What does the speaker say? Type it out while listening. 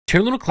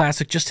Terra Luna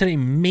Classic just hit a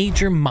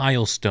major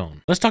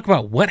milestone. Let's talk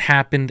about what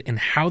happened and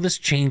how this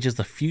changes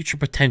the future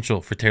potential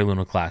for Terra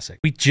Luna Classic.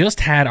 We just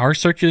had our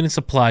circulating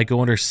supply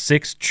go under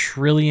 6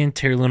 trillion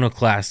Terra Luna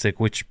Classic,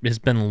 which has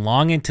been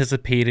long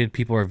anticipated.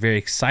 People are very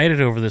excited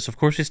over this. Of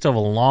course, we still have a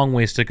long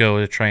ways to go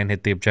to try and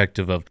hit the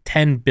objective of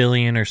 10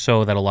 billion or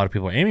so that a lot of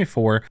people are aiming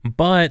for,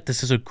 but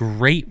this is a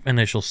great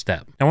initial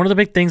step. Now, one of the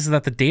big things is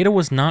that the data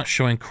was not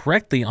showing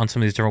correctly on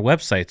some of these different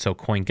websites, so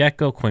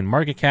CoinGecko,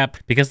 CoinMarketCap,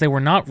 because they were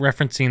not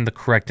referencing the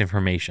correct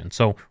information.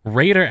 So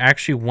Raider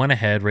actually went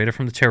ahead, Raider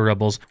from the Terra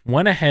Rebels,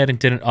 went ahead and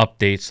did an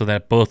update so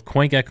that both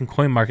CoinGecko and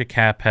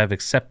CoinMarketCap have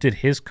accepted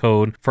his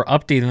code for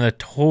updating the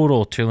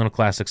total Terra Luna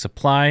Classic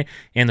supply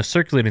and the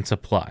circulating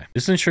supply.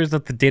 This ensures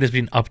that the data is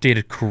being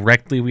updated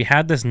correctly. We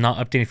had this not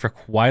updating for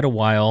quite a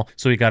while,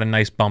 so we got a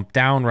nice bump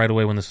down right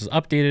away when this was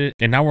updated,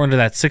 and now we're under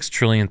that 6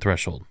 trillion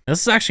threshold. Now,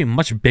 this is actually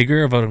much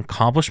bigger of an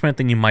accomplishment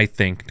than you might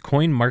think.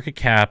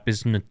 CoinMarketCap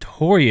is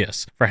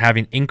notorious for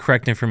having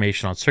incorrect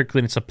information on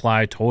circulating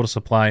supply, total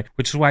supply,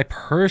 which is why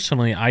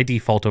personally I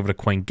default over to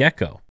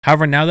CoinGecko.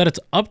 However, now that it's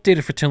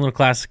updated for Terra Luna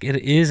Classic, it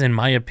is, in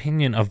my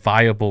opinion, a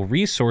viable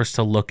resource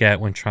to look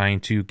at when trying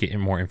to get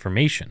more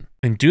information.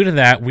 And due to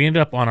that, we ended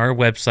up on our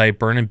website,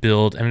 Burn and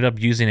Build, ended up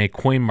using a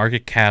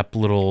CoinMarketCap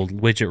little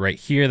widget right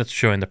here that's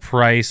showing the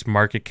price,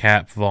 market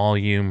cap,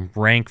 volume,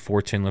 rank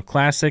for Terra Luna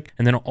Classic.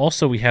 And then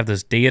also we have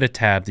this data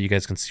tab that you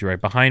guys can see right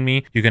behind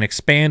me. You can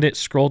expand it,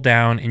 scroll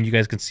down, and you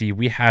guys can see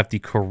we have the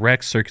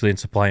correct circulating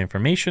supply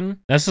information.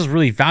 This is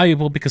really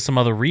valuable because some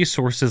other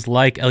resources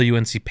like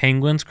LUNC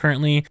Penguins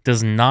currently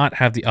does not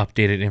have the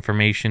updated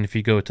information. If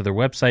you go to their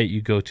website,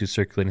 you go to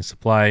circulating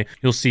supply,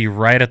 you'll see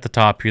right at the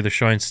top here, they're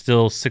showing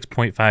still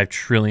 6.5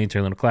 trillion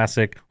Terra Luna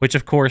Classic, which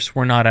of course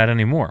we're not at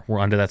anymore.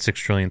 We're under that 6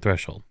 trillion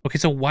threshold. Okay,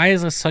 so why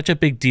is this such a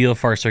big deal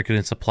for our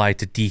circulating supply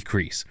to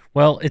decrease?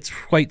 Well, it's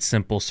quite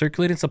simple.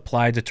 Circulating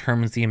supply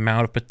determines the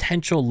amount of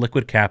potential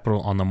liquid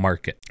capital on the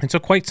market. And so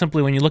quite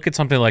simply, when you look at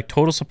something like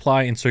total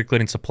supply and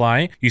circulating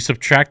supply, you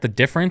subtract the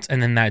difference,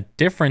 and then that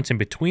difference in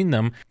between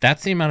them,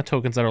 that's the amount of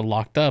tokens that are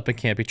locked up and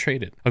can't be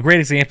traded. A great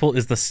example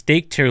is the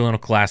staked Terra Luna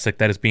Classic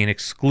that is being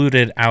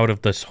excluded out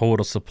of the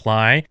total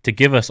supply to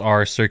give us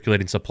our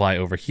circulating supply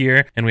over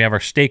here. And we have our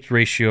staked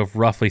ratio of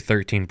roughly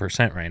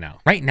 13% right now.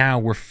 Right now,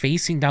 we're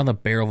facing down the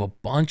barrel of a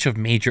bunch of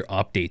major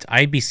updates,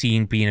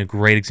 IBC being a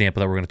great example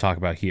that we're going to talk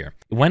about here.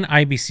 When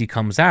IBC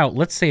comes out,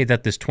 let's say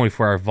that this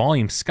 24-hour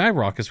volume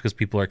skyrockets because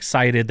people are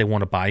excited, they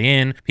want to buy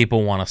in,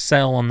 people want to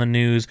sell on the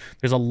news.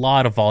 There's a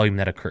lot of volume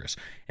that occurs.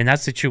 In that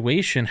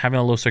situation, having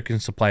a low circulating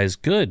supply is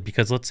good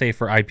because let's say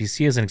for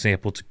IBC as an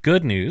example, it's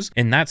good news.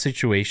 In that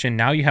situation,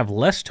 now you have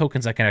less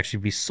tokens that can actually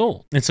be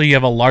sold. And so you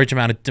have a large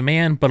amount of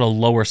demand, but a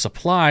lower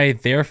supply.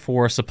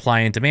 Therefore,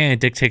 supply and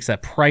demand dictates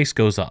that price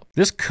goes up.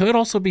 This could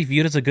also be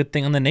viewed as a good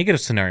thing on the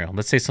negative scenario.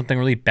 Let's say something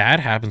really bad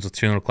happens with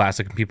Terra Luna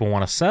Classic and people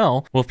want to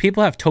sell. Well, if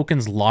people have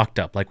tokens locked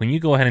up, like when you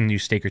go ahead and you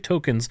stake your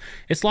tokens,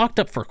 it's locked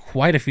up for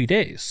quite a few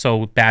days.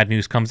 So bad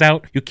news comes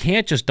out, you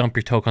can't just dump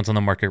your tokens on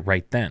the market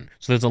right then.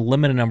 So there's a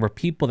limited number of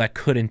people that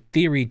could, in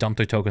theory, dump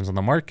their tokens on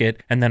the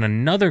market, and then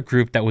another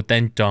group that would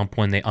then dump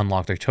when they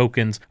unlock their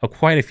tokens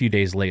quite a few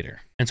days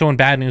later. And so when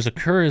bad news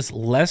occurs,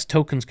 less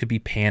tokens could be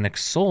panic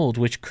sold,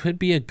 which could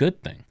be a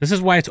good thing. This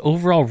is why it's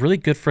overall really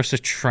good for us to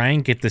try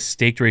and get the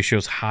staked ratio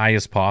as high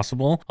as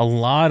possible. A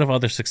lot of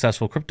other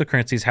successful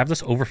cryptocurrencies have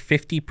this over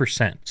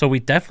 50%. So we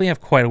definitely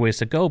have quite a ways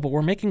to go, but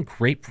we're making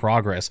great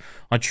progress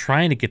on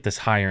trying to get this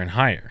higher and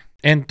higher.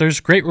 And there's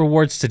great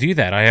rewards to do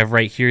that. I have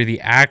right here the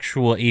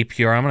actual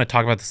APR. I'm going to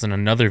talk about this in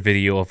another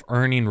video of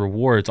earning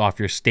rewards off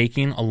your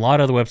staking. A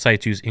lot of the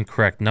websites use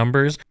incorrect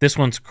numbers. This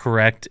one's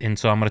correct, and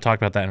so I'm going to talk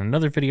about that in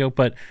another video,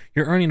 but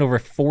you're earning over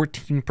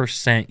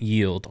 14%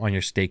 yield on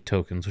your staked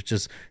tokens, which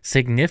is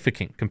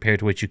significant compared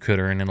to what you could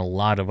earn in a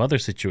lot of other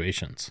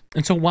situations.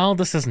 And so while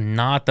this is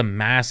not the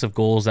massive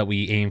goals that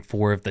we aim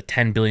for of the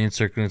 10 billion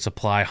circulating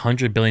supply,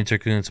 100 billion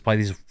circulating supply,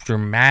 these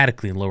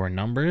dramatically lower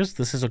numbers,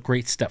 this is a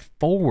great step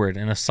forward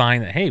and a sign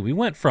that, hey, we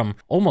went from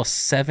almost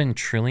 7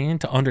 trillion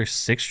to under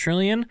 6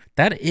 trillion.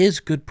 That is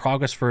good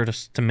progress for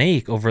us to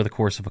make over the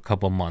course of a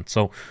couple of months.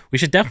 So we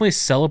should definitely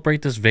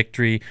celebrate this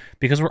victory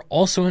because we're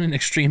also in an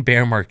extreme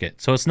bear market.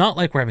 So it's not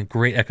like we're having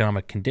great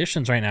economic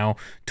conditions right now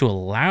to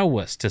allow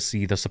us to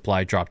see the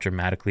supply drop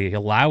dramatically,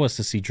 allow us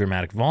to see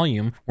dramatic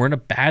volume. We're in a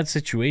bad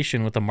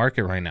situation with the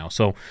market right now.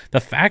 So the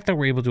fact that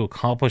we're able to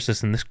accomplish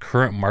this in this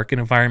current market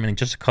environment in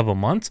just a couple of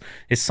months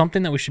is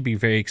something that we should be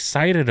very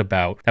excited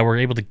about, that we're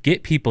able to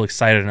get people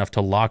excited enough to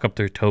lock up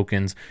their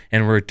tokens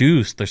and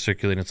reduce their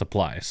circulating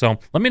supply. So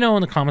let me know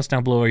in the comments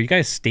down below, are you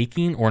guys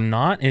staking or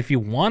not? And if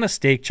you want to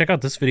stake, check out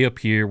this video up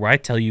here where I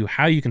tell you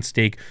how you can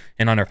stake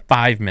in under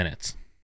 5 minutes.